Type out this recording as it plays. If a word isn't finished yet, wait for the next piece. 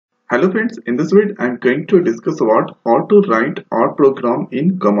Hello friends, in this video I am going to discuss about how to write or program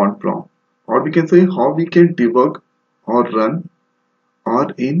in command prompt, or we can say how we can debug or run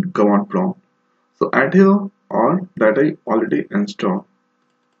or in command prompt. So add here or that I already installed.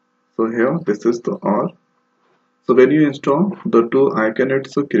 So here this is the or. So when you install the two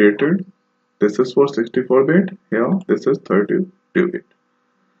icons created, this is for 64-bit, here this is 32-bit.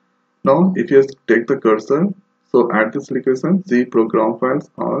 Now if you take the cursor, so at this location see program files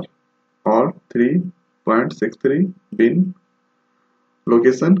are or 3.63 bin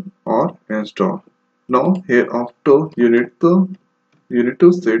location or install. Now hereafter you need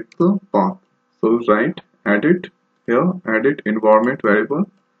to set the path. So write edit here, edit environment variable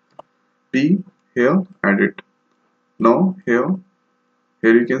p here, edit. Now here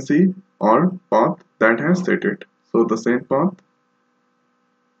you can see our path that has set it. So the same path.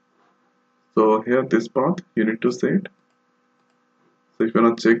 So here this path you need to set. So if you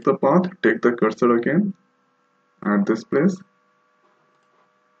want to check the path, take the cursor again at this place.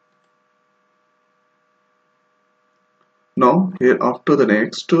 Now here after the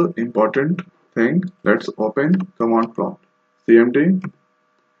next important thing, let's open command prompt cmd,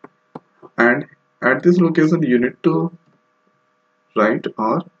 and at this location you need to write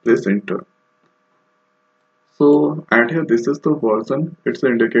or press enter. So and here this is the version, it's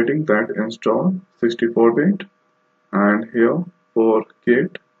indicating that install 64-bit, and here for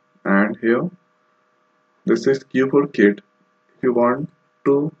kit, and here this is q for kit. If you want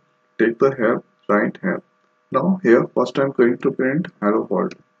to take the help, write help. Now here first I'm going to print hello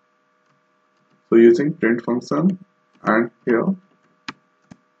world. So using print function, and here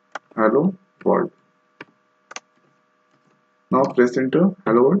hello world. Now press enter,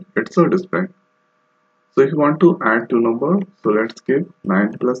 hello world, it's a display. So if you want to add two numbers, so let's give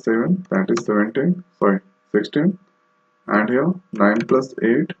 9 plus 7, that is 16, and here 9 plus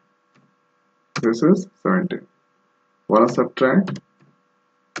 8, this is 17. Wanna subtract,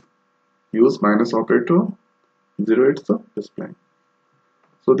 use minus operator, 0 it's the display.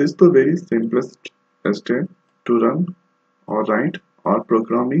 So this is the very simplest step to run or write or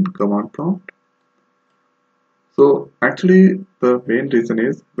program in command prompt. So actually the main reason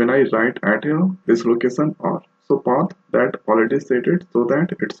is when I write at here this location or, so path that already set it, so that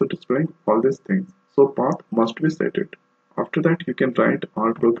it's displaying all these things. So path must be set it. After that you can write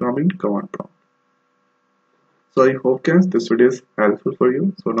or program in command prompt. So I hope guys this video is helpful for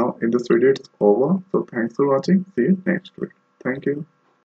you. So now in this video it's over. So thanks for watching. See you next video. Thank you.